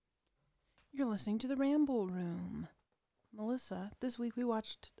You're listening to The Ramble Room. Melissa, this week we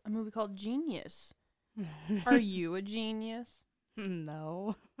watched a movie called Genius. Are you a genius?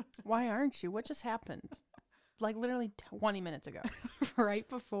 No. Why aren't you? What just happened? Like literally 20 minutes ago. Right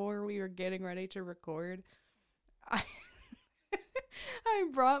before we were getting ready to record, I I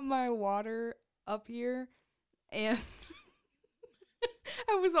brought my water up here, and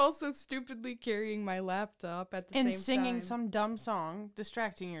I was also stupidly carrying my laptop at the same time. And singing some dumb song,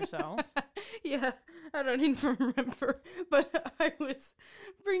 distracting yourself. Yeah, I don't even remember, but I was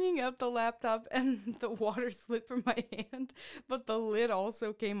bringing up the laptop and the water slipped from my hand, but the lid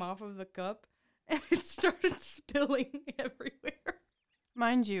also came off of the cup and it started spilling everywhere.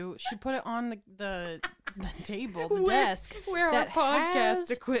 Mind you, she put it on the table, the desk. Where our that podcast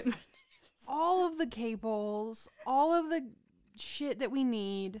has equipment is. all of the cables, all of the shit that we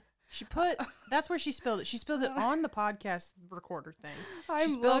need. That's where she spilled it. She spilled it on the podcast recorder thing. I'm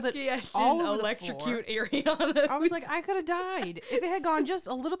spilled lucky I all didn't over the electrocute Ariana. I was like, I could have died. If it had gone just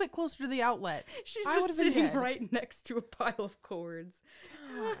a little bit closer to the outlet, she's I just would've been sitting dead. right next to a pile of cords.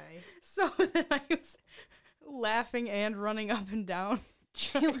 Hi. So then I was laughing and running up and down.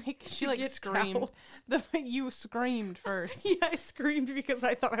 She to get screamed. towels. You screamed first. Yeah, I screamed because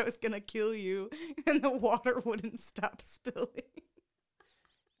I thought I was gonna kill you, and the water wouldn't stop spilling.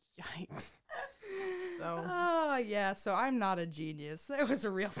 Yikes. So Yeah, so I'm not a genius. That was a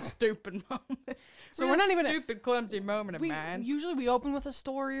real stupid moment. So we're not even stupid, clumsy moment of mine. usually we open with a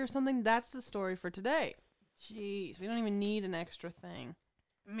story or something. That's the story for today. Jeez, we don't even need an extra thing.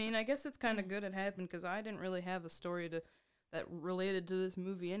 I mean, I guess it's kind of good it happened because I didn't really have a story that related to this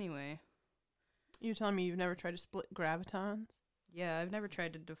movie anyway. You're telling me you've never tried to split gravitons? Yeah, I've never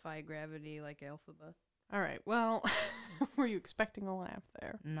tried to defy gravity like Elphaba. All right. Well, were you expecting a laugh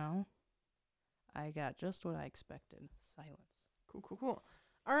there? No. I got just what I expected. Silence. Cool.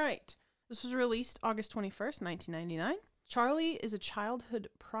 All right. This was released August 21st, 1999. Charlie is a childhood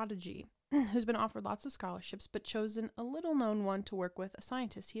prodigy who's been offered lots of scholarships but chosen a little-known one to work with a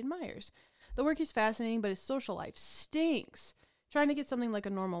scientist he admires. The work is fascinating, but his social life stinks. Trying to get something like a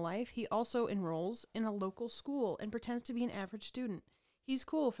normal life, he also enrolls in a local school and pretends to be an average student. He's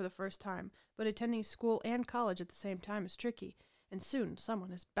cool for the first time, but attending school and college at the same time is tricky, and soon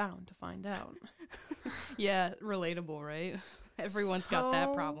someone is bound to find out. Yeah, relatable, right? Everyone's got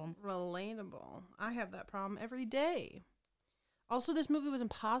that problem. Relatable. I have that problem every day. Also, this movie was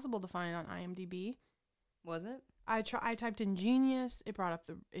impossible to find on IMDb. Was it? I typed in Genius. It brought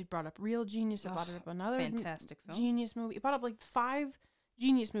up Real Genius. It brought up another fantastic film. Genius movie. It brought up like 5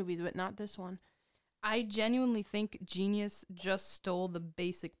 Genius movies, but not this one. I genuinely think Genius just stole the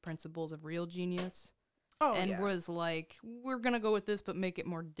basic principles of Real Genius. Oh, and yeah. was like, we're gonna go with this, but make it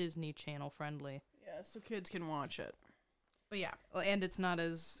more Disney Channel friendly. Yeah, so kids can watch it. But yeah. And it's not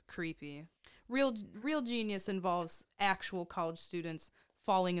as creepy. Real Genius involves actual college students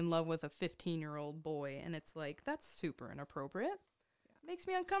falling in love with a 15-year-old boy, and it's like, that's super inappropriate. Yeah. Makes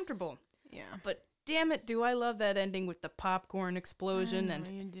me uncomfortable. Yeah. But damn it, do I love that ending with the popcorn explosion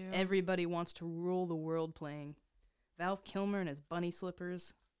and everybody wants to rule the world playing. Val Kilmer and his bunny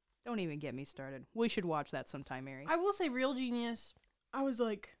slippers. Don't even get me started. We should watch that sometime, Mary. I will say Real Genius, I was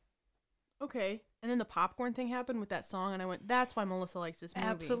like, okay. And then the popcorn thing happened with that song, and I went, that's why Melissa likes this movie.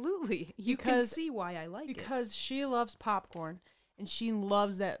 Absolutely. You can see why I like it. Because she loves popcorn, and she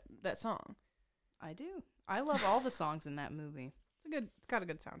loves that song. I do. I love all the songs in that movie. It's got a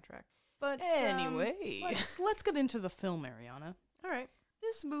good soundtrack. But anyway, let's get into the film, Ariana. All right.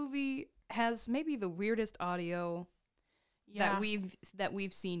 This movie has maybe the weirdest audio that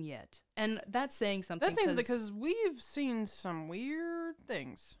we've seen yet, and that's saying something. That's saying because we've seen some weird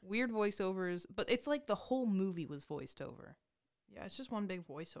things, weird voiceovers, but it's like the whole movie was voiced over. Yeah, it's just one big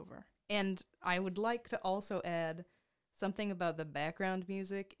voiceover. And I would like to also add something about the background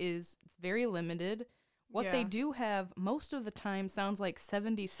music is it's very limited. What they do have most of the time sounds like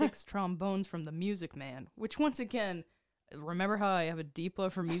 76 trombones from The Music Man, which once again, remember how I have a deep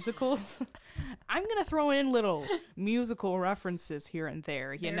love for musicals? I'm going to throw in little musical references here and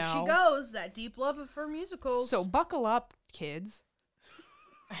there, you know? There she goes, that deep love for musicals. So buckle up, kids.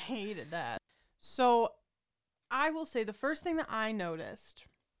 I hated that. So I will say the first thing that I noticed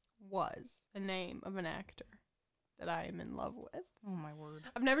was the name of an actor that I am in love with. Oh, my word.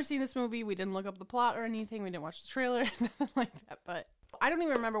 I've never seen this movie. We didn't look up the plot or anything. We didn't watch the trailer, nothing like that. But I don't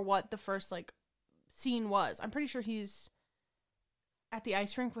even remember what the first, scene was. I'm pretty sure he's at the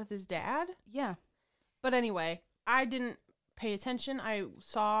ice rink with his dad. Yeah. But anyway, I didn't pay attention. I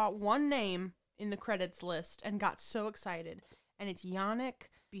saw one name in the credits list and got so excited. And it's Yannick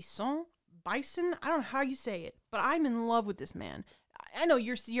Bison. I don't know how you say it, but I'm in love with this man. I know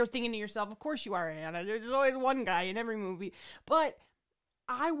you're thinking to yourself, of course you are, Anna. There's always one guy in every movie. But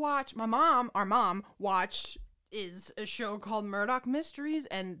our mom watched is a show called Murdoch Mysteries,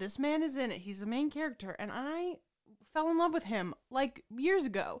 and this man is in it. He's the main character, and I fell in love with him like years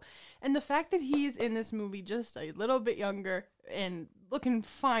ago. And the fact that he's in this movie just a little bit younger and looking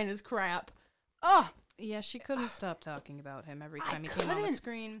fine as crap. Yeah, she couldn't stop talking about him every time he came on the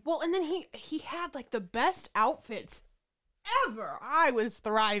screen. Well, and then he had like the best outfits ever. I was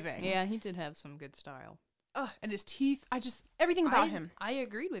thriving. Yeah, he did have some good style. And his teeth. Everything about him. I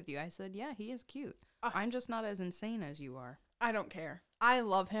agreed with you. I said, yeah, he is cute. I'm just not as insane as you are. I don't care. I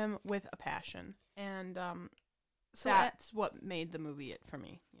love him with a passion. And so that's what made the movie it for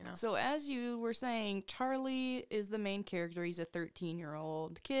me, you know? So as you were saying, Charlie is the main character. He's a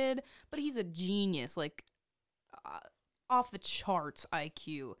 13-year-old kid, but he's a genius, like off the charts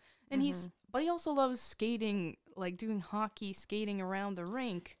IQ. And but he also loves skating, like doing hockey, skating around the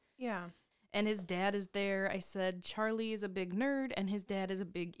rink. Yeah. And his dad is there. I said Charlie is a big nerd and his dad is a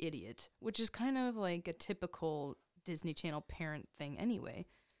big idiot, which is kind of like a typical Disney Channel parent thing anyway.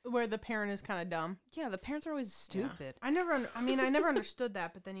 Where the parent is kind of dumb. Yeah, the parents are always stupid. Yeah. I never understood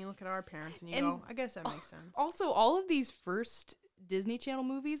that, but then you look at our parents and you go, I guess that makes sense. Also, all of these first Disney Channel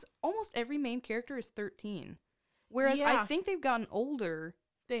movies, almost every main character is 13. Whereas I think they've gotten older.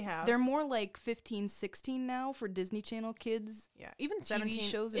 They have. They're more like 15, 16 now for Disney Channel kids. Yeah, even 17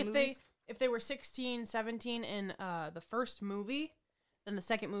 TV shows and movies. If they were 16, 17 in the first movie, then the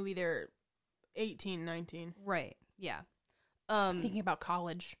second movie they're 18, 19. Right. Yeah. Thinking about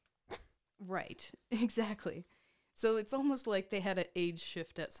college. Right. Exactly. So it's almost like they had an age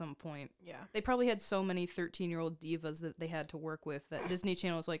shift at some point. Yeah. They probably had so many 13-year-old divas that they had to work with that Disney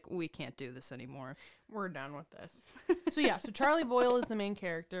Channel was like, we can't do this anymore. We're done with this. So Charlie Boyle is the main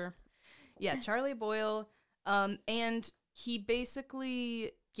character. Yeah, Charlie Boyle. And he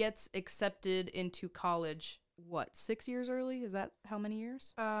basically gets accepted into college, 6 years early? Is that how many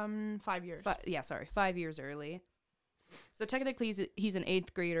years? 5 years. 5 years early. So technically he's an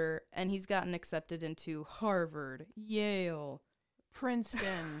 8th grader, and he's gotten accepted into Harvard, Yale,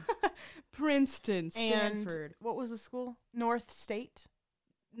 Princeton, Stanford. And what was the school? North State?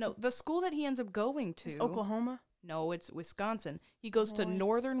 No, the school that he ends up going to. Is Oklahoma? No, it's Wisconsin. He goes to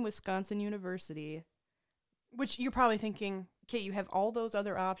Northern Wisconsin University. Which you're probably thinking, okay, you have all those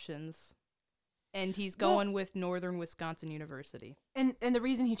other options, and he's going with Northern Wisconsin University. And the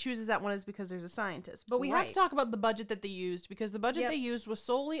reason he chooses that one is because there's a scientist. But we have to talk about the budget that they used, because the budget they used was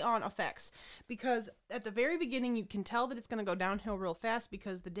solely on effects. Because at the very beginning, you can tell that it's going to go downhill real fast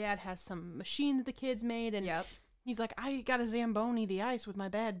because the dad has some machine that the kids made, and he's like, I got to Zamboni the ice with my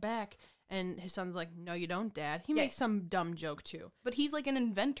bad back. And his son's like, no, you don't, Dad. He makes some dumb joke, too. But he's like an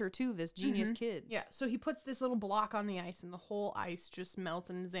inventor, too, this genius kid. Yeah, so he puts this little block on the ice, and the whole ice just melts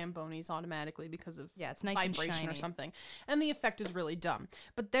in Zambonis automatically because of it's nice vibration and shiny. Or something. And the effect is really dumb.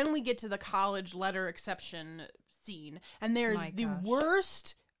 But then we get to the college letter exception scene, and there's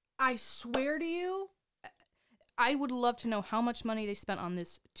worst, I swear to you. I would love to know how much money they spent on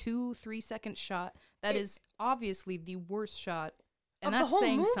this 2-3 second shot. That is obviously the worst shot. And that's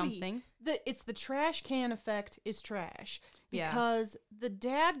saying movie. Something. It's the trash can effect is trash. Because the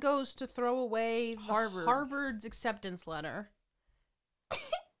dad goes to throw away Harvard's acceptance letter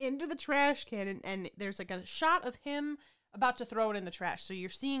into the trash can. And there's like a shot of him about to throw it in the trash. So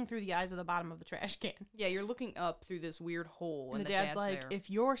you're seeing through the eyes of the bottom of the trash can. Yeah, you're looking up through this weird hole. And the dad's like, if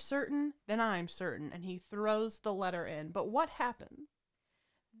you're certain, then I'm certain. And he throws the letter in. But what happens?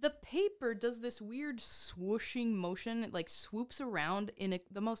 The paper does this weird swooshing motion. It, like, swoops around in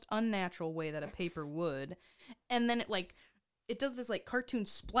the most unnatural way that a paper would. And then it does this, like, cartoon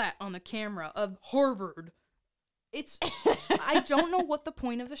splat on the camera of Harvard. I don't know what the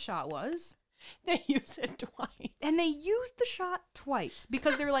point of the shot was. They use it twice. And they used the shot twice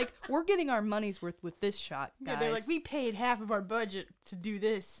because they're like, we're getting our money's worth with this shot, guys. Yeah, they're like, we paid half of our budget to do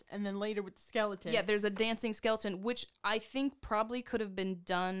this, and then later with the skeleton. Yeah, there's a dancing skeleton, which I think probably could have been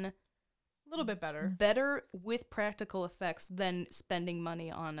done a little bit better. Better with practical effects than spending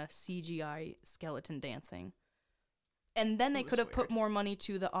money on a CGI skeleton dancing. And then they could have put more money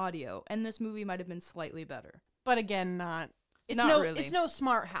to the audio, and this movie might have been slightly better. But again, It's no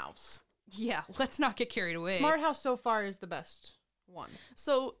Smart House. Yeah, let's not get carried away. Smart House so far is the best one.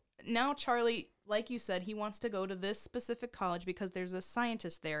 So now Charlie, like you said, he wants to go to this specific college because there's a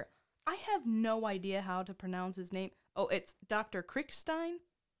scientist there. I have no idea how to pronounce his name. Oh, it's Dr. Krickstein?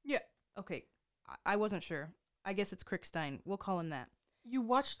 Yeah. Okay, I wasn't sure. I guess it's Krickstein. We'll call him that. You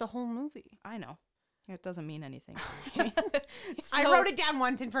watched the whole movie. I know. It doesn't mean anything. I wrote it down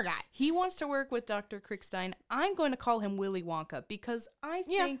once and forgot. He wants to work with Dr. Krickstein. I'm going to call him Willy Wonka because I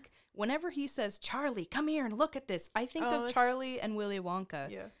think whenever he says, Charlie, come here and look at this, I think of Charlie and Willy Wonka.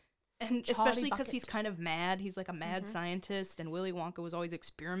 Yeah. And Charlie especially because Bucket. he's kind of mad. He's like a mad scientist, and Willy Wonka was always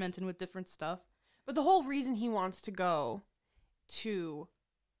experimenting with different stuff. But the whole reason he wants to go to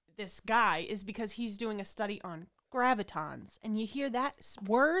this guy is because he's doing a study on gravitons, and you hear that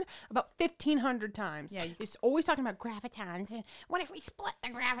word about 1,500 times. Yeah, he's always talking about gravitons. And what if we split the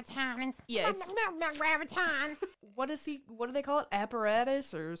graviton? And it's graviton. What do they call it?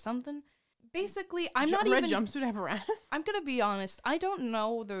 Apparatus or something? Basically, I'm not red even jumpsuit apparatus. I'm gonna be honest. I don't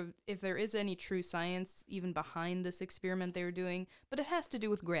know if there is any true science even behind this experiment they were doing, but it has to do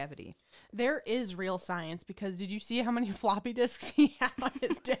with gravity. There is real science because did you see how many floppy disks he had on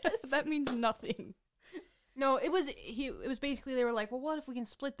his desk? That means nothing. No, it was basically they were like, well, what if we can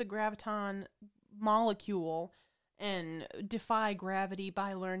split the graviton molecule and defy gravity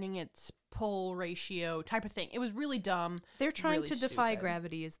by learning its pull ratio type of thing. It was really dumb. They're trying really to defy stupid.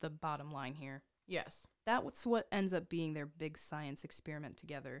 gravity is the bottom line here. Yes. That's what ends up being their big science experiment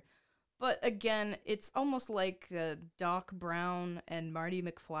together. But again, it's almost like Doc Brown and Marty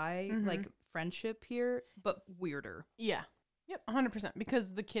McFly, like friendship here, but weirder. Yeah. Yep, 100%.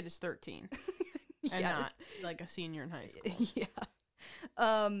 Because the kid is 13 and Yeah. not like a senior in high school.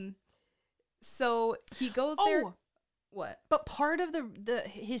 Yeah. So he goes there. What? But part of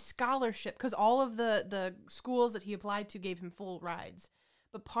his scholarship, because all of the schools that he applied to gave him full rides,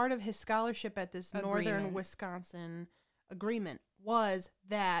 but part of his scholarship at this Northern Wisconsin agreement was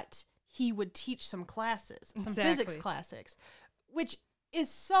that he would teach some classes, some physics classes, which is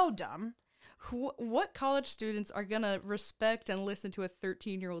so dumb. What college students are going to respect and listen to a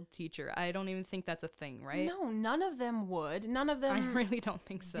 13-year-old teacher? I don't even think that's a thing, right? No, none of them would. None of them I really don't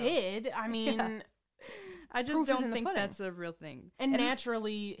think so. did. I mean... Yeah. I just don't think that's a real thing. And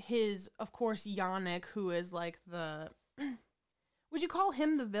naturally, of course, Yannick, who is like the... Would you call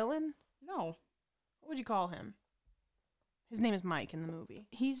him the villain? No. What would you call him? His name is Mike in the movie.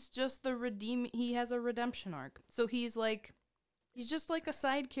 He's just he has a redemption arc. So he's just like a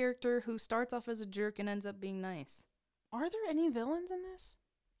side character who starts off as a jerk and ends up being nice. Are there any villains in this?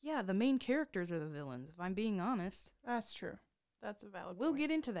 Yeah, the main characters are the villains, if I'm being honest. That's true. That's a valid We'll point.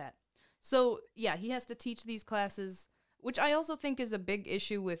 get into that. So, yeah, he has to teach these classes, which I also think is a big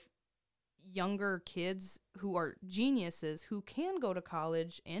issue with younger kids who are geniuses who can go to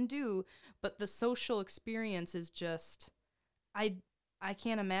college and do, but the social experience is just... I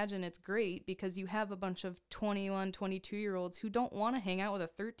can't imagine it's great because you have a bunch of 21, 22-year-olds who don't want to hang out with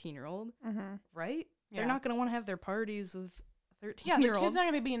a 13-year-old, right? Yeah. They're not going to want to have their parties with a 13-year-old. Yeah, the kid's not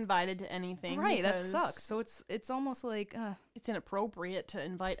going to be invited to anything. Right, that sucks. So it's almost like... it's inappropriate to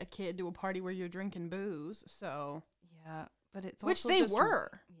invite a kid to a party where you're drinking booze, so... Yeah, but it's Which also they just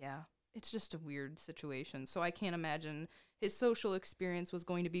were. Yeah, it's just a weird situation. So I can't imagine his social experience was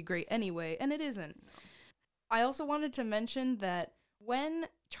going to be great anyway, and it isn't. No. I also wanted to mention that when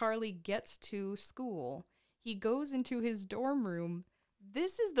Charlie gets to school, he goes into his dorm room.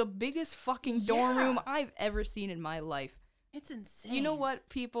 This is the biggest fucking dorm room I've ever seen in my life. It's insane. You know what,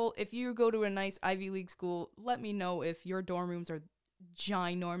 people? If you go to a nice Ivy League school, let me know if your dorm rooms are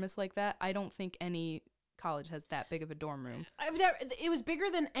ginormous like that. I don't think any college has that big of a dorm room. It was bigger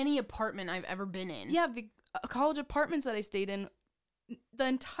than any apartment I've ever been in. Yeah, the college apartments that I stayed in, the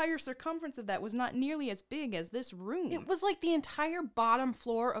entire circumference of that was not nearly as big as this room. It was like the entire bottom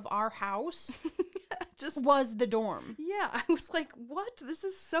floor of our house was the dorm. Yeah, I was like, what? This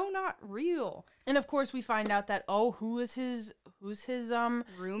is so not real. And of course we find out that, who's his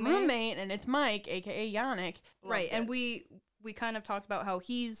roommate, and it's Mike, aka Yannick. Right, and we kind of talked about how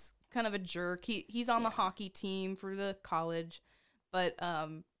he's kind of a jerk. He's on the hockey team for the college, but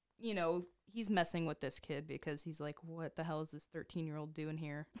he's messing with this kid because he's like, what the hell is this 13-year-old doing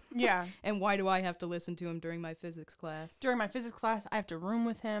here? Yeah. And why do I have to listen to him during my physics class? During my physics class, I have to room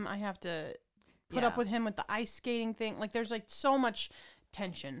with him. I have to put up with him with the ice skating thing. Like, there's like so much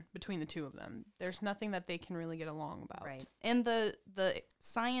tension between the two of them. There's nothing that they can really get along about. Right. And the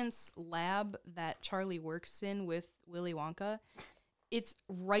science lab that Charlie works in with Willy Wonka, it's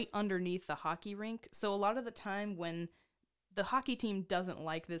right underneath the hockey rink. So a lot of the time when the hockey team doesn't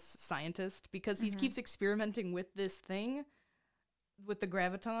like this scientist because he keeps experimenting with this thing, with the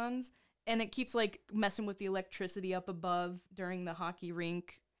gravitons, and it keeps like messing with the electricity up above during the hockey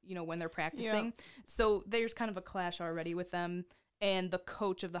rink, when they're practicing. Yeah. So there's kind of a clash already with them. And the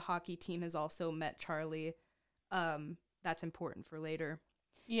coach of the hockey team has also met Charlie. That's important for later.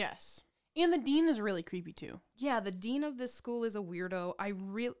 Yes. And the dean is really creepy too. Yeah, the dean of this school is a weirdo.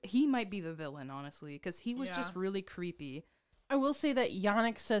 He might be the villain, honestly, because he was just really creepy. I will say that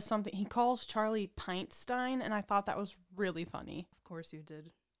Yannick says something. He calls Charlie Pintstein, and I thought that was really funny. Of course you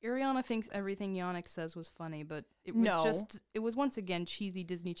did. Ariana thinks everything Yannick says was funny, but it was it was once again cheesy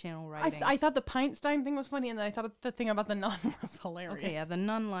Disney Channel writing. I thought the Pintstein thing was funny, and then I thought the thing about the nun was hilarious. Okay, yeah, the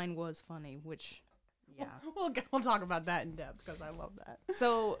nun line was funny, which, yeah. We'll talk about that in depth, because I love that.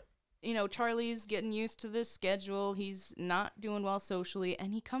 So, Charlie's getting used to this schedule. He's not doing well socially,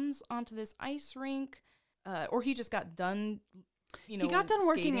 and he comes onto this ice rink, or he just got done, he got done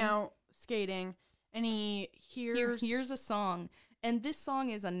working out, skating, and he hears a song. And this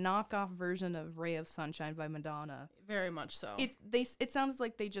song is a knockoff version of Ray of Sunshine by Madonna. Very much so. It sounds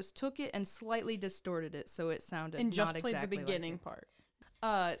like they just took it and slightly distorted it so it sounded and just not played exactly the beginning like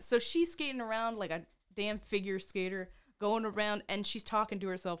part. So she's skating around like a damn figure skater, going around, and she's talking to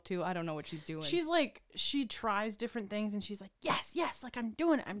herself too. I don't know what she's doing. She's like, she tries different things, and she's like, yes, like I'm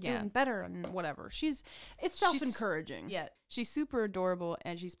doing it. I'm doing better, and whatever. It's self-encouraging. Yeah, she's super adorable,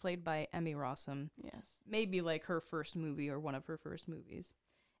 and she's played by Emmy Rossum. Yes. Maybe like her first movie or one of her first movies.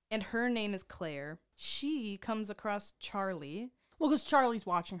 And her name is Claire. She comes across Charlie. Well, because Charlie's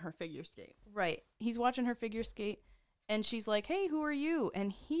watching her figure skate. Right. He's watching her figure skate, and she's like, hey, who are you?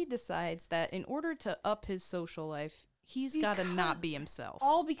 And he decides that in order to up his social life, he's got to not be himself.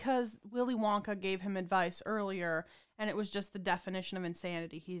 All because Willy Wonka gave him advice earlier, and it was just the definition of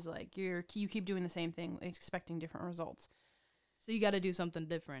insanity. He's like, you keep doing the same thing, expecting different results. So you got to do something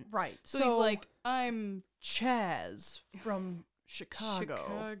different. Right. So he's like, I'm Chaz from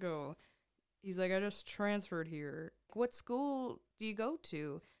Chicago. He's like, I just transferred here. What school do you go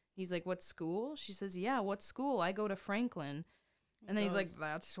to? He's like, what school? She says, yeah, what school? I go to Franklin. And then he's like,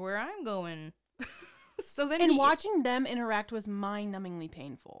 that's where I'm going. So then watching them interact was mind-numbingly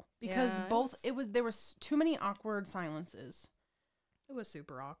painful because there was too many awkward silences. It was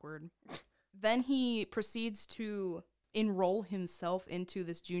super awkward. Then he proceeds to enroll himself into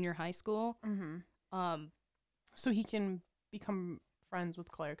this junior high school. Mm-hmm. So he can become friends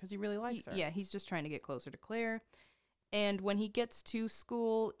with Claire because he really likes her. Yeah, he's just trying to get closer to Claire. And when he gets to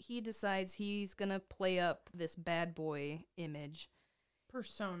school, he decides he's gonna play up this bad boy image.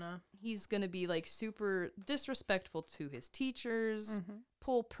 Persona. He's gonna be like super disrespectful to his teachers,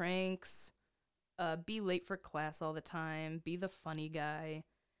 pull pranks, be late for class all the time, be the funny guy.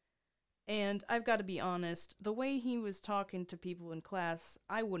 And I've got to be honest, the way he was talking to people in class,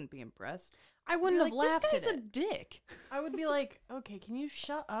 I wouldn't be impressed. I wouldn't have laughed at it. This guy's a dick. I would be like, okay, can you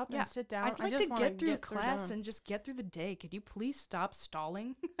shut up and sit down? I'd like to get through class and just get through the day. Could you please stop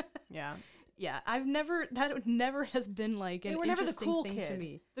stalling? Yeah. Yeah, that never has been like an interesting thing to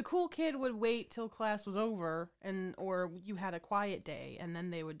me. The cool kid would wait till class was over or you had a quiet day and then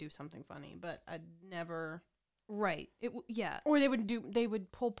they would do something funny, but I'd never. Right. Or they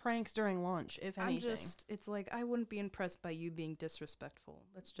would pull pranks during lunch, if anything. It's like, I wouldn't be impressed by you being disrespectful.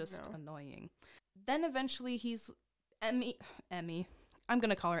 That's just annoying. Then eventually he's Emmy. I'm going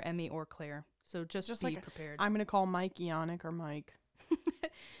to call her Emmy or Claire. So just be prepared. I'm going to call Mike Yannick or Mike.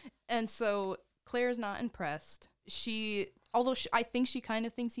 And so Claire's not impressed. I think she kind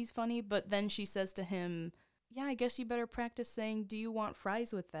of thinks he's funny, but then she says to him, yeah, I guess you better practice saying, do you want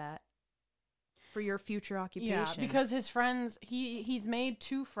fries with that? For your future occupation. Yeah, because his friends, he's made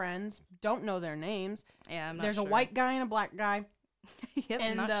 2 friends, don't know their names. Yeah, I'm not There's sure. a white guy and a black guy. Yep,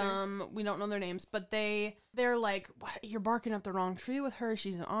 and not sure. We don't know their names, but they're like, what? You're barking up the wrong tree with her.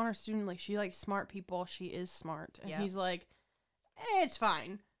 She's an honor student. Like, she likes smart people. She is smart. And he's like, it's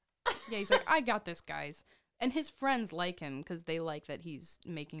fine. Yeah, he's like, I got this, guys. And his friends like him because they like that he's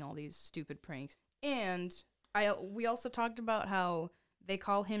making all these stupid pranks. And we also talked about how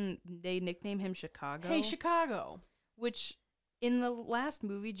they nickname him Chicago. Hey, Chicago. Which, in the last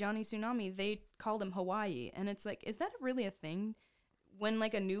movie, Johnny Tsunami, they called him Hawaii. And it's like, is that really a thing? When,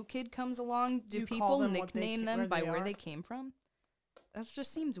 like, a new kid comes along, do people nickname them by where they came from? That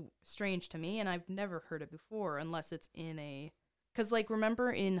just seems strange to me, and I've never heard it before, unless it's in a... Because, like,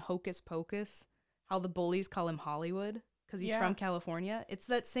 remember in Hocus Pocus, how the bullies call him Hollywood? Because he's from California? It's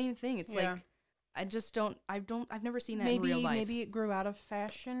that same thing. It's like... I've never seen that in real life. Maybe it grew out of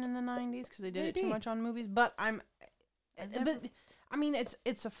fashion in the 90s because they did it too much on movies. But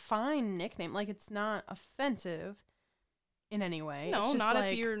it's a fine nickname. Like, it's not offensive in any way. No, it's just not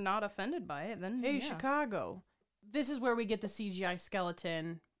if you're not offended by it. Then hey, Chicago. This is where we get the CGI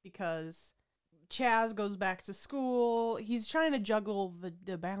skeleton because Chaz goes back to school. He's trying to juggle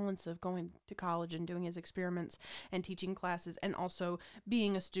the balance of going to college and doing his experiments and teaching classes and also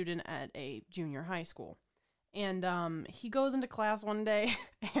being a student at a junior high school. And he goes into class one day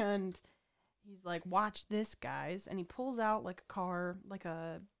and He's like, watch this, guys. And he pulls out like a car, like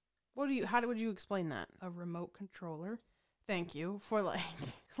a, how would you explain that? A remote controller. Thank you for like.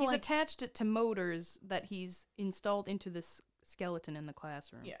 He's attached it to motors that he's installed into this skeleton in the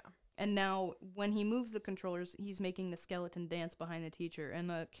classroom. Yeah. And now when he moves the controllers, he's making the skeleton dance behind the teacher. And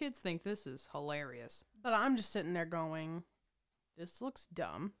the kids think this is hilarious. But I'm just sitting there going, this looks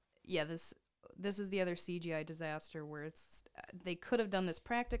dumb. Yeah, this is the other CGI disaster where they could have done this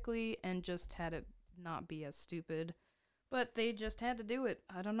practically and just had it not be as stupid. But they just had to do it.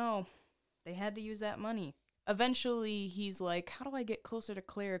 I don't know. They had to use that money. Eventually, he's like, how do I get closer to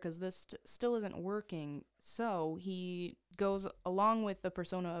Claire? Because this still isn't working. So he goes along with the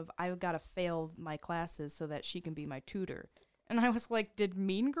persona of, I've got to fail my classes so that she can be my tutor. And I was like, did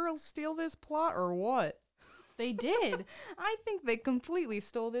Mean Girls steal this plot or what? They did. I think they completely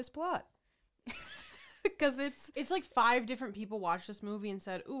stole this plot. Because it's like 5 different people watched this movie and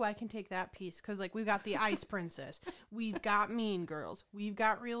said, ooh, I can take that piece. Because, like, we've got the Ice Princess. We've got Mean Girls. We've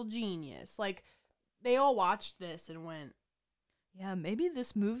got Real Genius. Like, they all watched this and went, yeah, maybe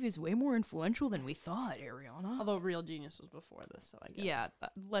this movie is way more influential than we thought, Ariana. Although Real Genius was before this, so I guess. Yeah,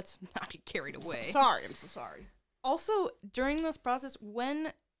 let's not get carried away. I'm so sorry. Also, during this process,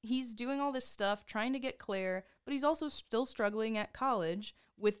 when he's doing all this stuff, trying to get Claire, but he's also still struggling at college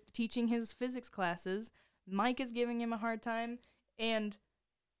with teaching his physics classes, Mike is giving him a hard time, and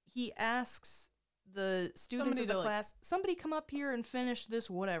he asks the students of the class, somebody come up here and finish this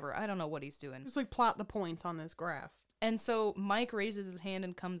whatever. I don't know what he's doing. Just, like, plot the points on this graph. And so Mike raises his hand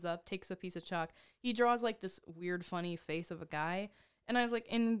and comes up, takes a piece of chalk. He draws, like, this weird, funny face of a guy. And I was like,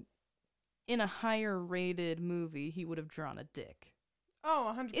 in a higher-rated movie, he would have drawn a dick.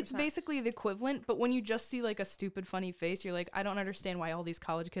 Oh, 100%. It's basically the equivalent, but when you just see, like, a stupid, funny face, you're like, I don't understand why all these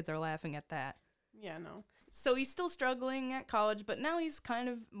college kids are laughing at that. Yeah, no. So he's still struggling at college, but now he's kind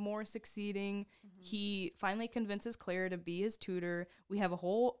of more succeeding. Mm-hmm. He finally convinces Claire to be his tutor. We have a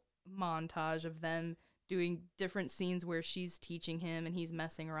whole montage of them doing different scenes where she's teaching him and he's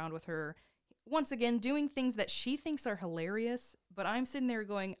messing around with her. Once again, doing things that she thinks are hilarious, but I'm sitting there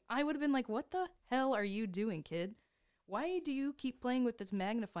going, I would have been like, what the hell are you doing, kid? Why do you keep playing with this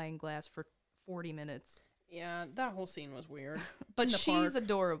magnifying glass for 40 minutes? Yeah, that whole scene was weird. But she's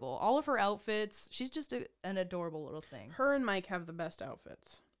adorable. All of her outfits, she's just an adorable little thing. Her and Mike have the best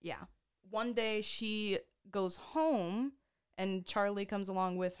outfits. Yeah. One day she goes home and Charlie comes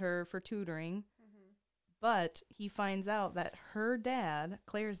along with her for tutoring. Mm-hmm. But he finds out that her dad,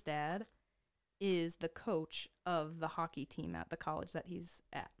 Claire's dad, is the coach of the hockey team at the college that he's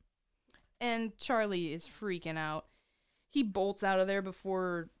at. And Charlie is freaking out. He bolts out of there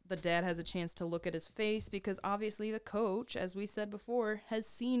before the dad has a chance to look at his face because obviously the coach, as we said before, has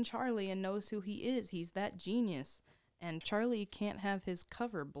seen Charlie and knows who he is. He's that genius. And Charlie can't have his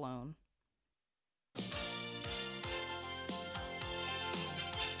cover blown.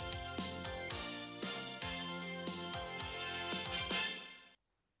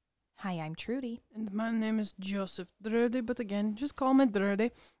 Hi, I'm Trudy. And my name is Joseph Drudy, but again, just call me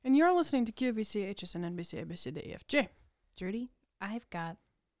Drudy. And you're listening to QVC, HSN, NBC, ABCD, EFJ. Drudy, I've got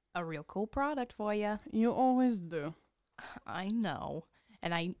a real cool product for you. You always do. I know.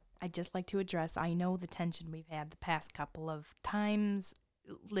 And I'd just like to address, I know the tension we've had the past couple of times.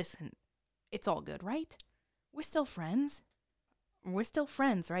 Listen, it's all good, right? We're still friends. We're still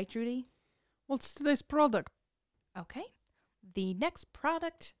friends, right, Drudy? What's today's product? Okay. The next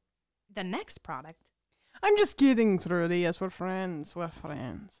product. I'm just kidding, Trudy. Yes, we're friends. We're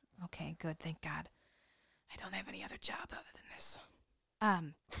friends. Okay, good. Thank God. I don't have any other job other than this.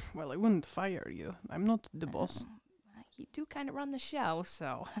 Well, I wouldn't fire you. I'm not the boss. You do kind of run the show,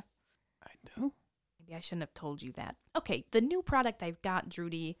 so. I do? Maybe I shouldn't have told you that. Okay, the new product I've got,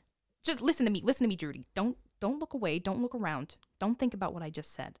 Drudy. Just listen to me, Drudy. Don't look away. Don't look around. Don't think about what I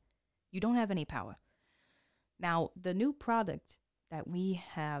just said. You don't have any power. Now, the new product that we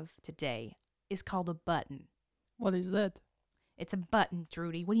have today is called a button. What is that? It's a button,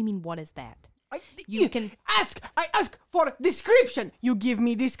 Drudy. What do you mean, what is that? I ask for description. You give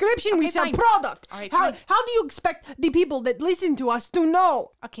me description, we sell product. All right, how do you expect the people that listen to us to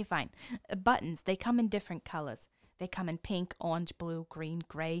know? Okay, fine. Buttons, they come in different colors. They come in pink, orange, blue, green,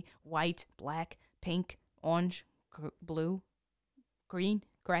 gray, white, black, pink, orange, blue, green,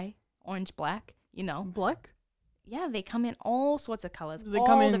 gray, orange, black, you know. Black? Yeah, they come in all sorts of colors. Do they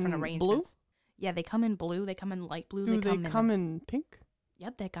come in different arrangements. Blue? Yeah, they come in blue. They come in light blue. Do they come in pink?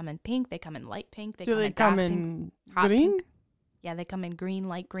 Yep, they come in pink. They come in light pink. Do they come in green? Pink. Yeah, they come in green,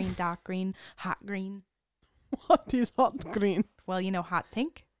 light green, dark green, hot green. What is hot green? Well, you know hot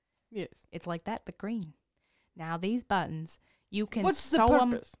pink? Yes. It's like that, but green. Now, these buttons You can What's the sew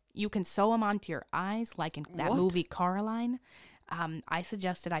them. purpose? You can sew them onto your eyes, like in that What? movie Coraline. I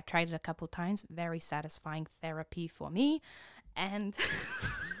suggested. I've tried it a couple of times. Very satisfying therapy for me. And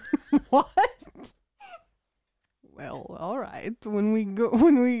What? Well, all right. When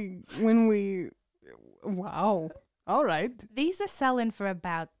we wow. All right. these are selling for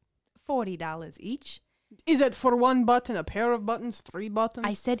about $40 each. Is it for one button, a pair of buttons, 3 buttons?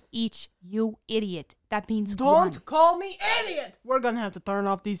 I said each, you idiot. That means Don't one. call me idiot. We're gonna have to turn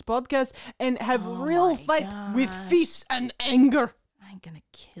off these podcasts and have Oh real my fight with gosh. fists and anger. I'm gonna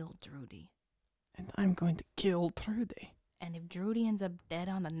kill Drudy. And I'm going to kill Trudy. And if Drudy ends up dead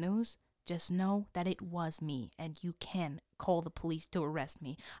on the news, just know that it was me, and you can call the police to arrest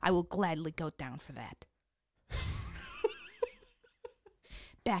me. I will gladly go down for that.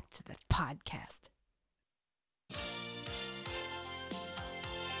 Back to the podcast.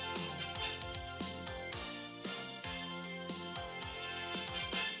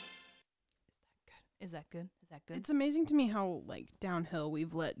 Is that good? Is that good? It's amazing to me how downhill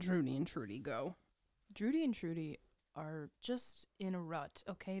we've let Drudy and Trudy go. Drudy and Trudy are just in a rut,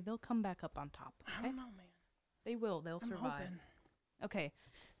 okay? They'll come back up on top, I okay? don't know, man. They will. They'll I'm survive. hoping. Okay,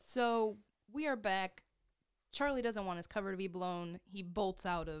 so we are back. Charlie doesn't want his cover to be blown. He bolts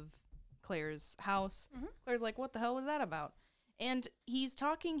out of Claire's house. Mhm. Claire's like, what the hell was that about? And he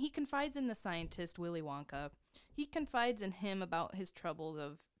confides in the scientist, Willy Wonka. He confides in him about his troubles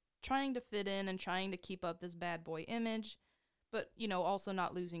of trying to fit in and trying to keep up this bad boy image, but, also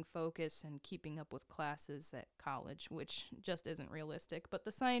not losing focus and keeping up with classes at college, which just isn't realistic. But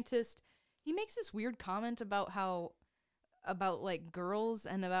the scientist, he makes this weird comment about girls,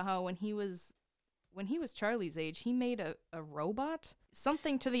 and about how when he was Charlie's age, he made a robot,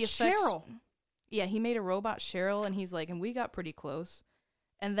 something to the effect. Cheryl. Yeah, he made a robot, Cheryl, and he's like, and we got pretty close.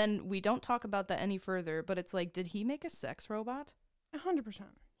 And then we don't talk about that any further, but it's like, did he make a sex robot? 100%.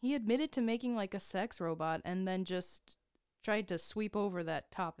 He admitted to making a sex robot and then just tried to sweep over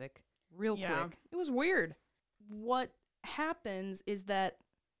that topic real quick. It was weird. What happens is that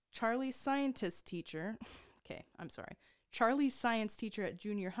Charlie's science teacher at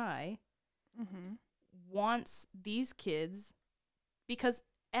junior high Mm-hmm. wants these kids, because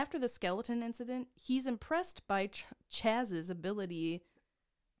after the skeleton incident, he's impressed by Chaz's ability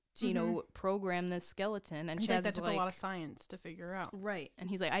to, program this skeleton. And Chaz that took a lot of science to figure out. right. And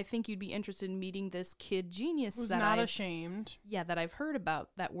he's like, I think you'd be interested in meeting this kid genius Who's that not ashamed. Yeah, that I've heard about,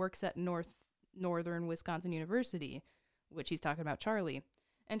 that works at Northern Wisconsin University, which he's talking about Charlie.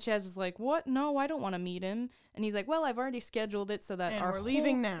 And Chaz is like, what? No, I don't want to meet him. And he's like, well, I've already scheduled it so that And our we're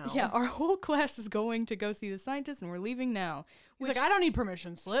leaving now. Yeah, our whole class is going to go see the scientist, and we're leaving now. He's like, I don't need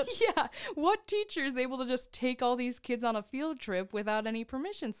permission slips. Yeah, what teacher is able to just take all these kids on a field trip without any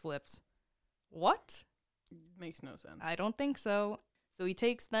permission slips? What? Makes no sense. I don't think so. So he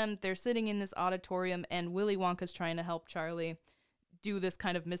takes them, they're sitting in this auditorium, and Willy Wonka's trying to help Charlie do this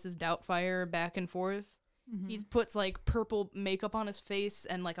kind of Mrs. Doubtfire back and forth. Mm-hmm. He puts purple makeup on his face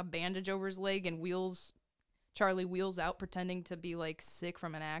and a bandage over his leg, and Charlie wheels out pretending to be sick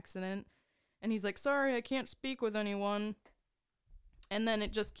from an accident. And he's like, sorry, I can't speak with anyone. And then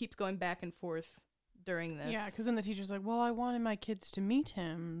it just keeps going back and forth during this. Yeah, because then the teacher's like, well, I wanted my kids to meet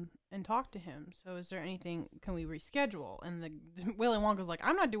him and talk to him. So is there anything, can we reschedule? And Willy Wonka's like,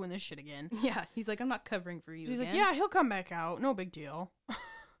 I'm not doing this shit again. Yeah, he's like, I'm not covering for you. So he's again. like, yeah, he'll come back out. No big deal.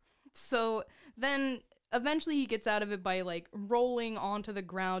 So then eventually he gets out of it by rolling onto the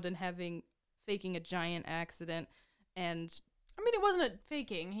ground and faking a giant accident. And I mean, it wasn't a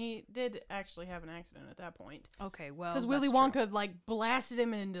faking. He did actually have an accident at that point. okay, well, Because Willy Wonka blasted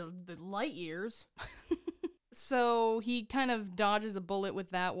him into the light years. So he kind of dodges a bullet with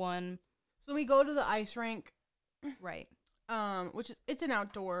that one. So we go to the ice rink, Right. which it's an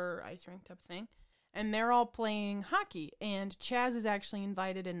outdoor ice rink type thing, and they're all playing hockey. And Chaz is actually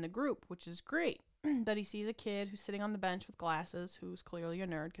invited in the group, which is great. But he sees a kid who's sitting on the bench with glasses, who's clearly a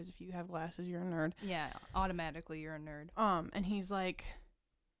nerd. Because if you have glasses, you're a nerd. Yeah, automatically you're a nerd. And he's like,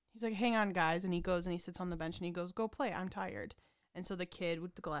 hang on, guys. And he goes and he sits on the bench and he goes, go play. I'm tired. And so the kid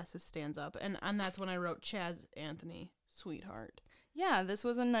with the glasses stands up. And that's when I wrote Chaz Anthony, sweetheart. Yeah, this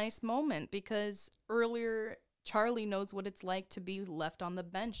was a nice moment because earlier Charlie knows what it's like to be left on the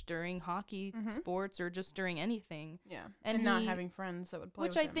bench during hockey, sports, or just during anything. Yeah. And not he- having friends that would play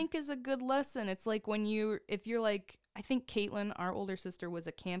Which with I him. think is a good lesson. It's like if you're I think Caitlin, our older sister, was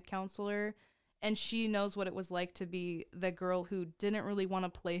a camp counselor, and she knows what it was like to be the girl who didn't really want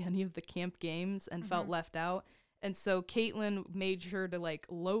to play any of the camp games and felt left out. And so Caitlin made sure to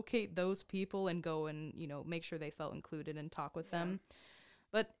locate those people and go and, make sure they felt included and talk with them.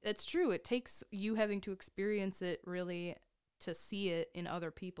 But it's true. It takes you having to experience it really to see it in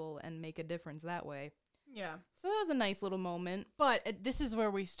other people and make a difference that way. Yeah. So that was a nice little moment. But this is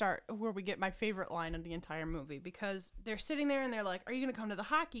where we get my favorite line of the entire movie, because they're sitting there and they're like, are you going to come to the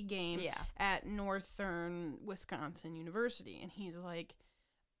hockey game at Northern Wisconsin University? And he's like,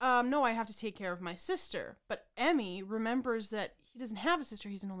 no, I have to take care of my sister. But Emmy remembers that he doesn't have a sister.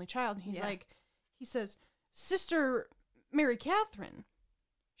 He's an only child. And he's like, he says, Sister Mary Catherine,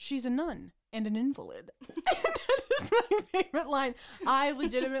 she's a nun and an invalid. That is my favorite line. I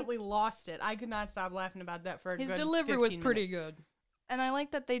legitimately lost it. I could not stop laughing about that for a His good delivery was 15 pretty minutes. good. And I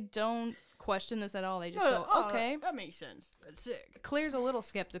like that they don't question this at all. They just go, okay. That makes sense. That's sick. Claire's a little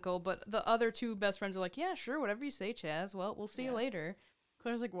skeptical, but the other two best friends are like, yeah, sure, whatever you say, Chaz. Well, we'll see you later.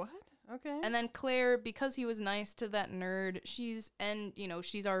 Claire's like, what? Okay. And then Claire, because he was nice to that nerd, she's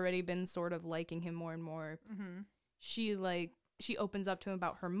already been sort of liking him more and more. Mm-hmm. She opens up to him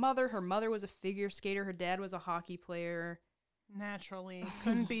about her mother. Her mother was a figure skater. Her dad was a hockey player. Naturally.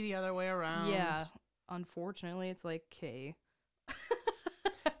 Couldn't be the other way around. Yeah. Unfortunately, it's like, okay.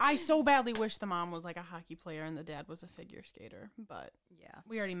 I so badly wish the mom was like a hockey player and the dad was a figure skater, but yeah,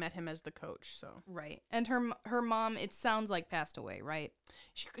 we already met him as the coach, so. Right. And her mom, it sounds like passed away, right?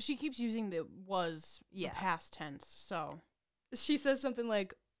 She keeps using the past tense, so. She says something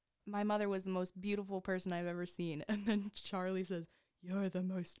like, my mother was the most beautiful person I've ever seen. And then Charlie says, you're the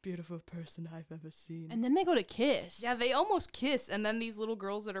most beautiful person I've ever seen. And then they go to kiss. Yeah, they almost kiss. And then these little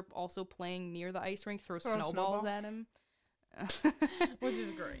girls that are also playing near the ice rink throw snowballs at him. Which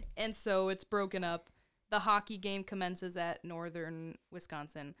is great. And so it's broken up. The hockey game commences at Northern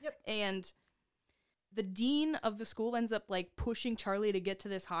Wisconsin. Yep. And the dean of the school ends up like pushing Charlie to get to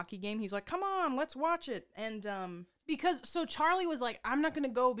this hockey game. He's like, come on, let's watch it. And so Charlie was like, I'm not going to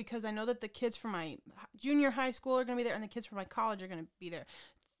go because I know that the kids from my junior high school are going to be there and the kids from my college are going to be there.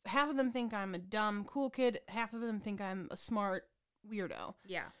 Half of them think I'm a dumb, cool kid. Half of them think I'm a smart weirdo.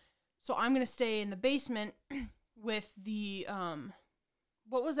 Yeah. So I'm going to stay in the basement with the,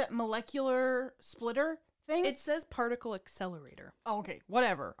 what was that, molecular splitter thing? It says particle accelerator. Oh, okay,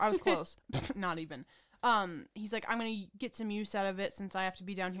 whatever. I was close. Not even. He's like, I'm going to get some use out of it since I have to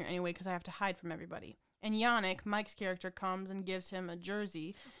be down here anyway because I have to hide from everybody. And Yannick, Mike's character, comes and gives him a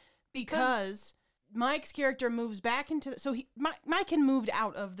jersey because Mike's character moves back into Mike had moved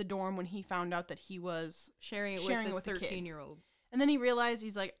out of the dorm when he found out that he was sharing it with this 13-year-old. And then he realized,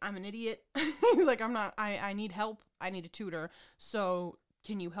 he's like, I'm an idiot. He's like, I need help. I need a tutor. So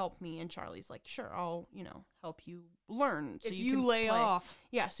can you help me? And Charlie's like, sure, I'll, help you learn. So if you can lay play. off.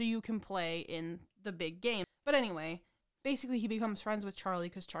 Yeah, so you can play in the big game. But anyway, basically he becomes friends with Charlie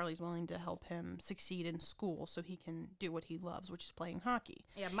because Charlie's willing to help him succeed in school so he can do what he loves, which is playing hockey.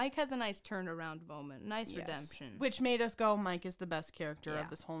 Yeah, Mike has a nice turnaround moment. Nice redemption. Which made us go, Mike is the best character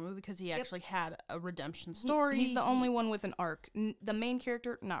of this whole movie because he actually had a redemption story. He's the only one with an arc. The main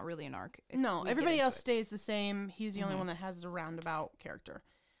character, not really an arc. No, everybody else stays the same. He's the only one that has a roundabout character.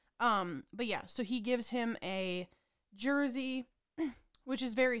 But yeah, so he gives him a jersey, which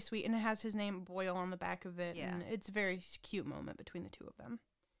is very sweet, and it has his name Boyle on the back of it, and it's a very cute moment between the two of them.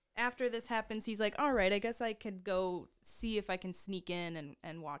 After this happens, he's like, all right, I guess I could go see if I can sneak in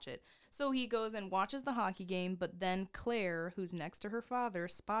and watch it. So he goes and watches the hockey game, but then Claire, who's next to her father,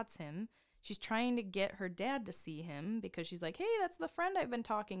 spots him. She's trying to get her dad to see him because she's like, hey, that's the friend I've been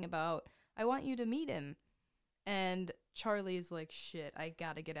talking about. I want you to meet him. And Charlie's like, shit, I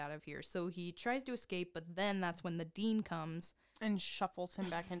gotta get out of here. So he tries to escape, but then that's when the dean comes. And shuffles him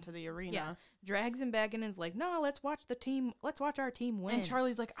back into the arena. Yeah, drags him back in and is like, no, let's watch our team win. And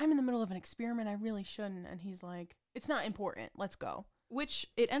Charlie's like, I'm in the middle of an experiment, I really shouldn't. And he's like, it's not important, let's go. Which,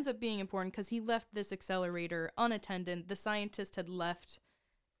 it ends up being important because he left this accelerator unattended. The scientist had left.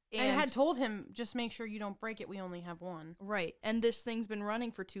 And had told him, just make sure you don't break it, we only have one. Right, and this thing's been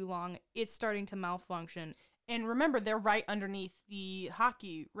running for too long. It's starting to malfunction. And remember, they're right underneath the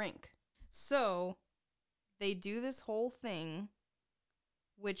hockey rink. So, they do this whole thing,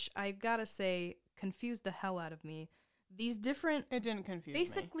 which I gotta say, confused the hell out of me. These different... It didn't confuse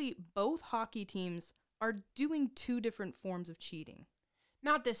basically, me. both hockey teams are doing two different forms of cheating.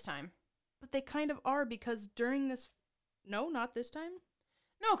 Not this time. But they kind of are, because during this... No, not this time?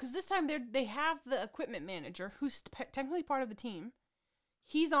 No, because this time they have the equipment manager, who's technically part of the team.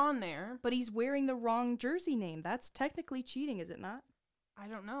 He's on there. But he's wearing the wrong jersey name. That's technically cheating, is it not? I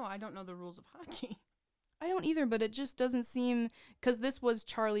don't know. I don't know the rules of hockey. I don't either, but it just doesn't seem... Because this was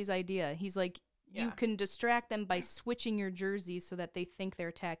Charlie's idea. He's like, you can distract them by switching your jersey so that they think they're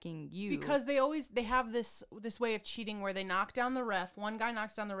attacking you. Because they have this way of cheating where they knock down the ref. One guy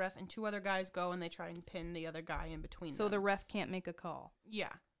knocks down the ref, and two other guys go and they try and pin the other guy in between them. So the ref can't make a call.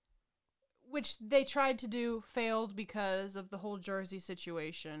 Yeah. which they tried to do, failed because of the whole Jersey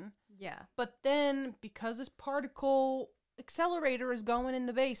situation. Yeah. But then, because this particle accelerator is going in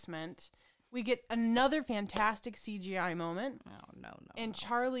the basement, we get another fantastic CGI moment. Oh, no. And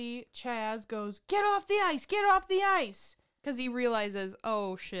Charlie Chaz goes, "Get off the ice! Get off the ice!" Because he realizes,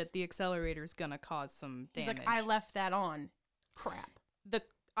 oh shit, the accelerator's gonna cause some damage. He's like, "I left that on. Crap." The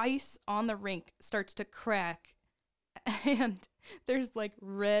ice on the rink starts to crack, and there's like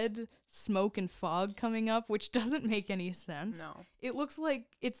red smoke and fog coming up, which doesn't make any sense. No. It looks like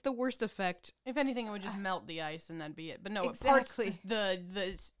it's the worst effect. If anything, it would just melt the ice and that'd be it. But no, Exactly. it parts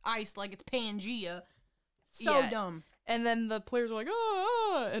the ice like it's Pangea. So Yeah. dumb. And then the players are like,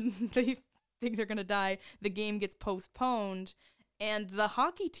 oh, and they think they're gonna die. The game gets postponed, and the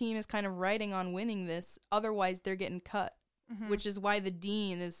hockey team is kind of riding on winning this. Otherwise, they're getting cut, which is why the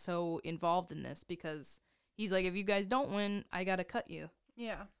dean is so involved in this, because he's like, if you guys don't win, I gotta cut you.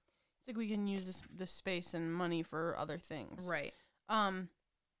 Yeah. It's like we can use this space and money for other things. Right.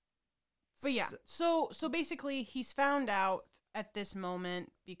 But yeah. So basically he's found out at this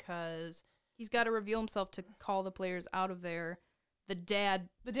moment because He's got to reveal himself to call the players out of there. The dad's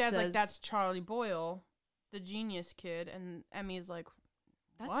like, says, "That's Charlie Boyle, the genius kid," and Emmy's like,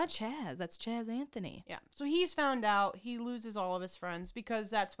 That's "What?" Chaz. That's Chaz Anthony. Yeah. So he's found out. He loses all of his friends because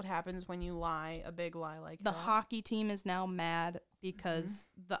that's what happens when you lie, a big lie like The that. hockey team is now mad because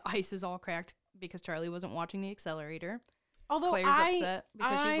the ice is all cracked because Charlie wasn't watching the accelerator. Although Claire's upset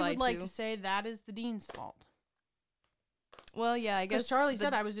because she's I lied would like to. to say that is the dean's fault. Well, yeah, I guess Because Charlie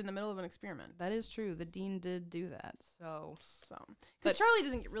said I was in the middle of an experiment. that is true. The dean did do that. So Because But- Charlie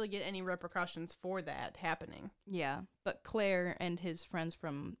doesn't really get any repercussions for that happening. yeah, but Claire and his friends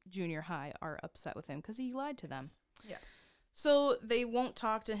from junior high are upset with him because he lied to them. Yeah. So they won't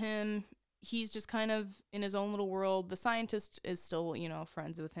talk to him. He's just kind of in his own little world. The scientist is still,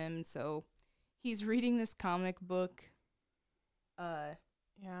 friends with him. So he's reading this comic book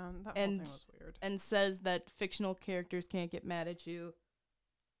Yeah, that And- whole thing was weird. and says that fictional characters can't get mad at you.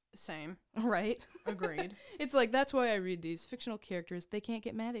 Same. Right? Agreed. It's like, that's why I read these. Fictional characters, they can't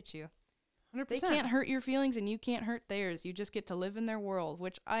get mad at you. 100%. They can't hurt your feelings and you can't hurt theirs. You just get to live in their world,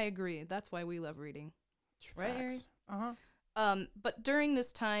 which I agree. That's why we love reading. Right, Harry? Uh-huh. But during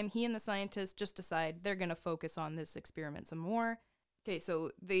this time, he and the scientists just decide they're going to focus on this experiment some more. Okay, so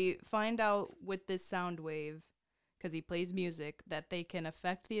they find out with this sound wave, because he plays music, that they can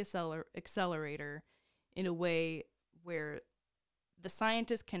affect the accelerator in a way where the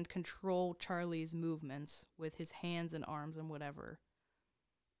scientist can control Charlie's movements with his hands and arms and whatever,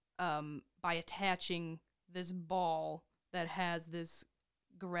 by attaching this ball that has this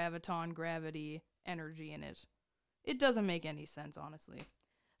graviton gravity energy in it. It doesn't make any sense, honestly.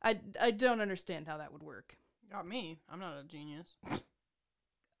 I don't understand how that would work. Got me. I'm not a genius.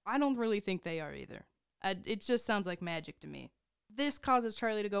 I don't really think they are either. It just sounds like magic to me. This causes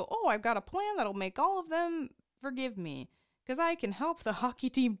Charlie to go, oh, I've got a plan that'll make all of them forgive me, because I can help the hockey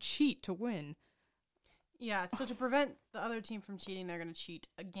team cheat to win. Yeah, so to prevent the other team from cheating, they're going to cheat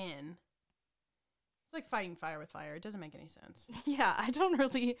again. It's like fighting fire with fire. It doesn't make any sense. Yeah, I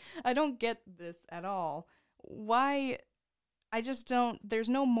don't get this at all. Why? I just don't, there's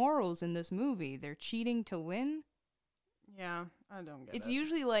no morals in this movie. They're cheating to win. Yeah, I don't get it. It's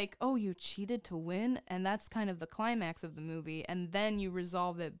usually like, oh, you cheated to win, and that's kind of the climax of the movie, and then you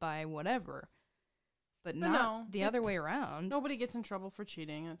resolve it by whatever. But not no, the other way around. Nobody gets in trouble for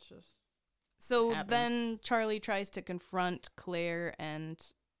cheating. It's just... So happens. then Charlie tries to confront Claire and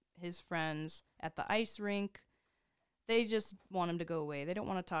his friends at the ice rink. They just want him to go away. They don't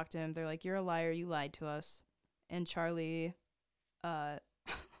want to talk to him. They're like, you're a liar. You lied to us. And Charlie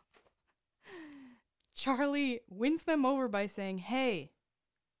wins them over by saying, hey,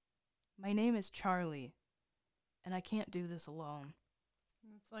 my name is Charlie, and I can't do this alone.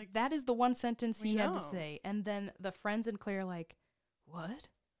 It's like... That is the one sentence We he had to know. say. And then the friends and Claire are like, what?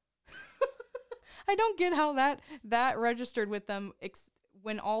 I don't get how that registered with them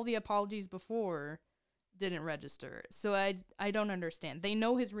when all the apologies before didn't register. So I don't understand. They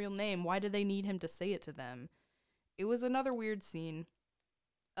know his real name. Why do they need him to say it to them? It was another weird scene.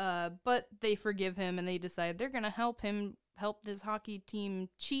 But they forgive him and they decide they're going to help this hockey team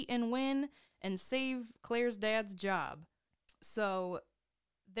cheat and win and save Claire's dad's job. So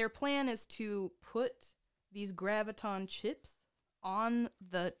their plan is to put these graviton chips on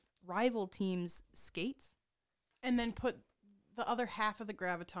the rival team's skates. And then put the other half of the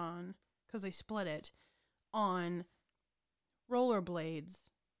graviton, because they split it, on rollerblades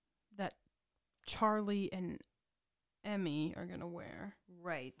that Charlie and Emmy are going to wear.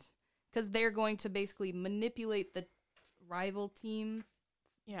 Right. Because they're going to basically manipulate the rival team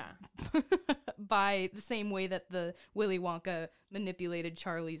Yeah. by the same way that the Willy Wonka manipulated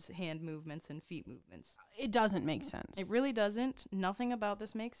Charlie's hand movements and feet movements. It doesn't make sense. It really doesn't. Nothing about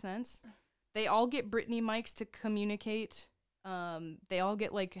this makes sense. They all get Britney mics to communicate. They all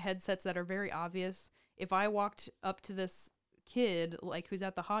get like headsets that are very obvious. If I walked up to this kid, like who's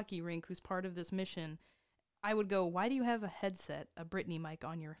at the hockey rink, who's part of this mission, I would go, "Why do you have a headset, a Britney mic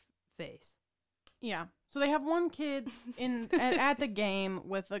on your face?" Yeah. So they have one kid at the game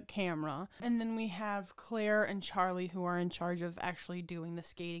with a camera, and then we have Claire and Charlie who are in charge of actually doing the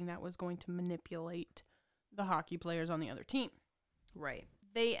skating that was going to manipulate the hockey players on the other team. Right.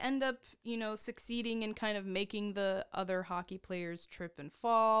 They end up, succeeding in kind of making the other hockey players trip and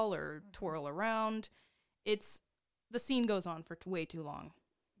fall or twirl around. The scene goes on for way too long.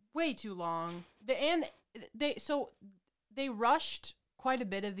 Way too long. They rushed quite a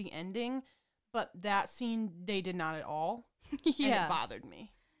bit of the ending, but that scene they did not at all. Yeah. And it bothered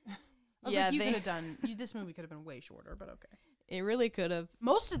me. I was like, could have done this movie could have been way shorter, but okay. It really could have.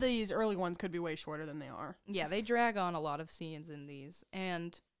 Most of these early ones could be way shorter than they are. Yeah, they drag on a lot of scenes in these.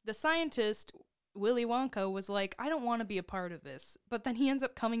 And the scientist, Willy Wonka, was like, I don't want to be a part of this. But then he ends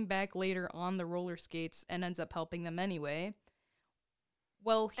up coming back later on the roller skates and ends up helping them anyway.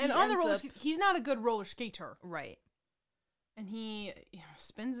 Well, he's not a good roller skater. Right. And he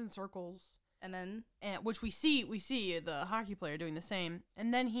spins in circles. And then? Which we see the hockey player doing the same.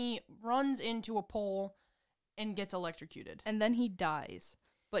 And then he runs into a pole and gets electrocuted. And then he dies.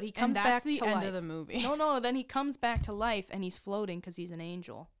 But he comes back to life. And that's the end of the movie. No, then he comes back to life and he's floating because he's an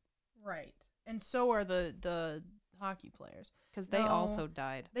angel. Right. And so are the hockey players. Because they also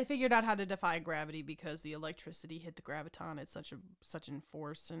died. They figured out how to defy gravity because the electricity hit the graviton at such in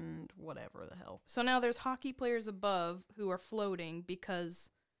force and whatever the hell. So now there's hockey players above who are floating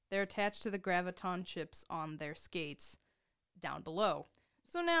because they're attached to the graviton chips on their skates down below.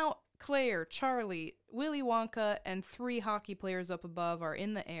 So now Claire, Charlie, Willy Wonka, and 3 hockey players up above are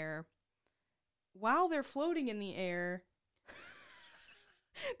in the air. While they're floating in the air,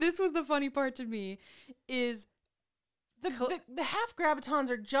 this was the funny part to me, is the half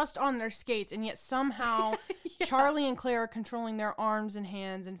gravitons are just on their skates, and yet somehow Charlie and Claire are controlling their arms and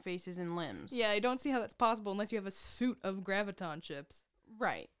hands and faces and limbs. Yeah, I don't see how that's possible unless you have a suit of graviton chips.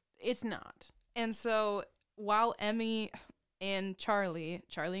 Right. It's not. And so while Emmy and Charlie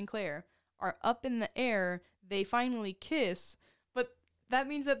and Claire are up in the air, they finally kiss, but that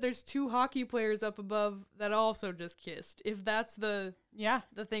means that there's 2 hockey players up above that also just kissed, if that's the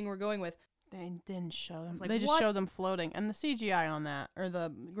thing we're going with. They didn't show them. Like, they just showed them floating. And the CGI on that, or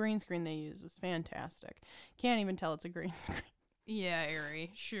the green screen they used, was fantastic. Can't even tell it's a green screen. Yeah,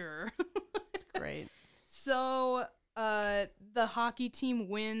 Ari, sure. It's great. So the hockey team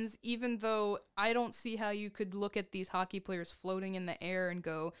wins, even though I don't see how you could look at these hockey players floating in the air and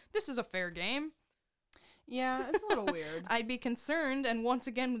go, this is a fair game. Yeah, it's a little weird. I'd be concerned, and once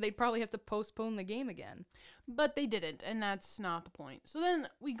again, they'd probably have to postpone the game again. But they didn't, and that's not the point. So then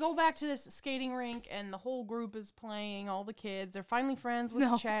we go back to this skating rink, and the whole group is playing, all the kids. They're finally friends with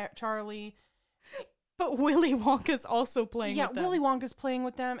Charlie. But Willy Wonka's also playing with them. Yeah, Willy Wonka's playing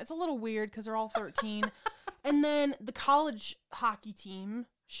with them. It's a little weird because they're all 13. And then the college hockey team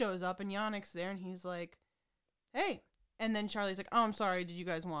shows up, and Yannick's there, and he's like, hey. And then Charlie's like, oh, I'm sorry, did you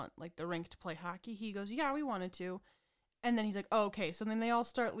guys want, like, the rink to play hockey? He goes, yeah, we wanted to. And then he's like, oh, okay. So then they all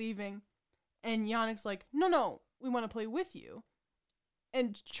start leaving. And Yannick's like, no, we want to play with you.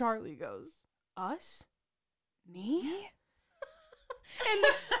 And Charlie goes, us? Me? And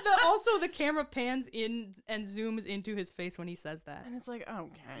also the camera pans in and zooms into his face when he says that. And it's like,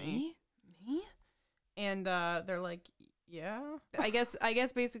 okay. Me? And they're like, yeah. I guess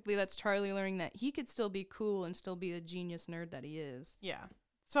basically that's Charlie learning that he could still be cool and still be the genius nerd that he is. Yeah.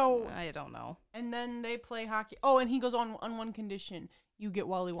 So I don't know. And then they play hockey. Oh, and he goes on one condition. You get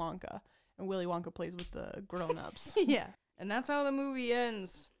Willy Wonka. And Willy Wonka plays with the grown-ups. Yeah. And that's how the movie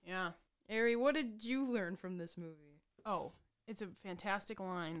ends. Yeah. Ari, what did you learn from this movie? Oh, it's a fantastic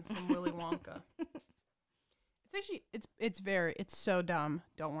line from Willy Wonka. It's actually, it's so dumb.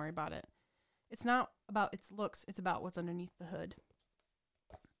 Don't worry about it. It's not about its looks. It's about what's underneath the hood.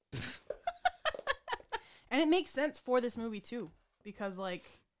 And it makes sense for this movie, too. Because, like,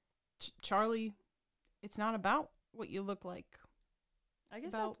 Charlie, it's not about what you look like. I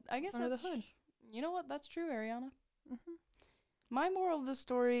guess under the hood. You know what? That's true, Ariana. Mm-hmm. My moral of the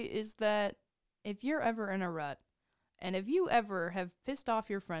story is that if you're ever in a rut, and if you ever have pissed off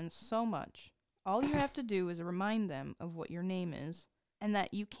your friends so much, all you have to do is remind them of what your name is, and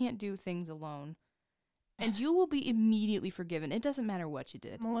that you can't do things alone. And you will be immediately forgiven. It doesn't matter what you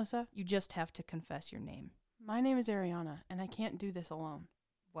did. Melissa? You just have to confess your name. My name is Ariana, and I can't do this alone.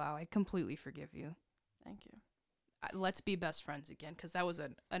 Wow, I completely forgive you. Thank you. Let's be best friends again, because that was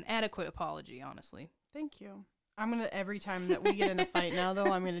an adequate apology, honestly. Thank you. I'm going to, every time that we get in a fight now,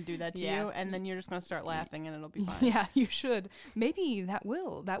 though, I'm going to do that to you, and then you're just going to start laughing, and it'll be fine. Yeah, you should. Maybe that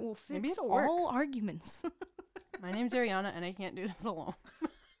will fix Maybe it'll work. all arguments. My name's Ariana, and I can't do this alone.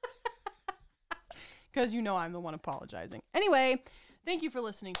 Because you know I'm the one apologizing. Anyway, thank you for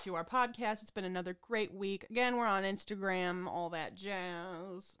listening to our podcast. It's been another great week. Again, we're on Instagram, all that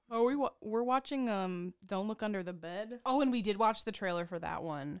jazz. Oh, we're watching Don't Look Under the Bed. Oh, and we did watch the trailer for that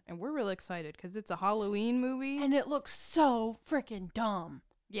one. And we're really excited because it's a Halloween movie. And it looks so freaking dumb.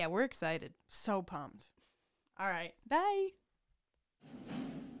 Yeah, we're excited. So pumped. All right. Bye.